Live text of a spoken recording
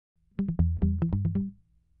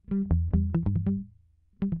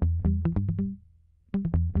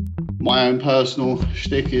My own personal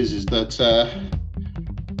shtick is that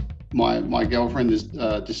my girlfriend is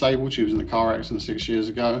disabled. She was in a car accident 6 years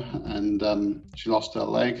ago, and she lost her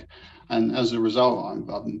leg. And as a result,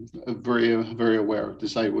 I'm very aware of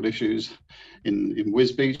disabled issues in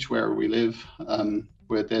Wisbech, where we live,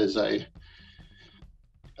 where there's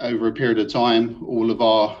over a period of time, all of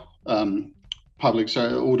our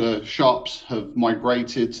all the shops have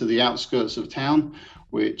migrated to the outskirts of town,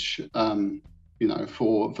 which,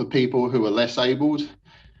 for people who are less abled,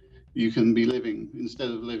 you can be living, instead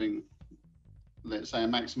of living, let's say, a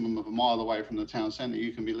maximum of a mile away from the town centre,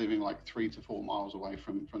 you can be living like 3 to 4 miles away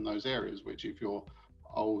from those areas, which if you're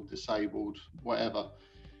old, disabled, whatever,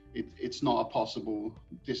 it's not a possible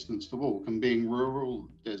distance to walk. And being rural,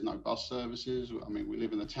 there's no bus services. I mean, we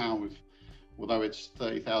live in a town with, although it's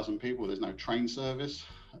 30,000 people, there's no train service.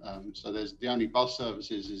 So there's the only bus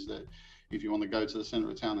services is that if you want to go to the centre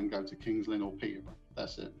of town and go to Kings Lynn or Peterborough,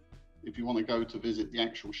 that's it. If you want to go to visit the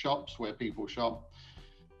actual shops where people shop,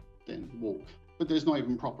 then walk. But there's not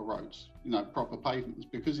even proper roads, proper pavements,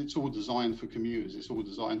 because it's all designed for commuters. It's all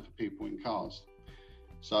designed for people in cars.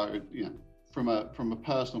 So, from a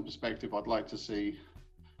personal perspective, I'd like to see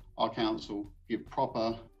our council give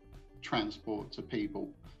proper transport to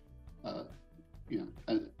people,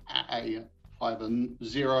 at either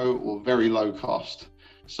zero or very low cost,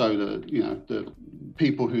 so that the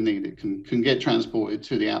people who need it can get transported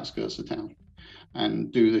to the outskirts of town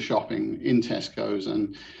and do the shopping in Tesco's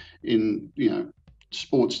and in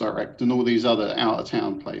Sports Direct and all these other out of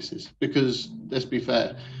town places, because let's be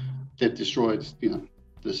fair, they've destroyed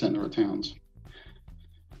the centre of towns.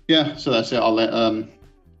 Yeah, so that's it. I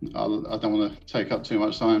don't want to take up too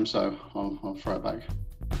much time, so I'll throw it back.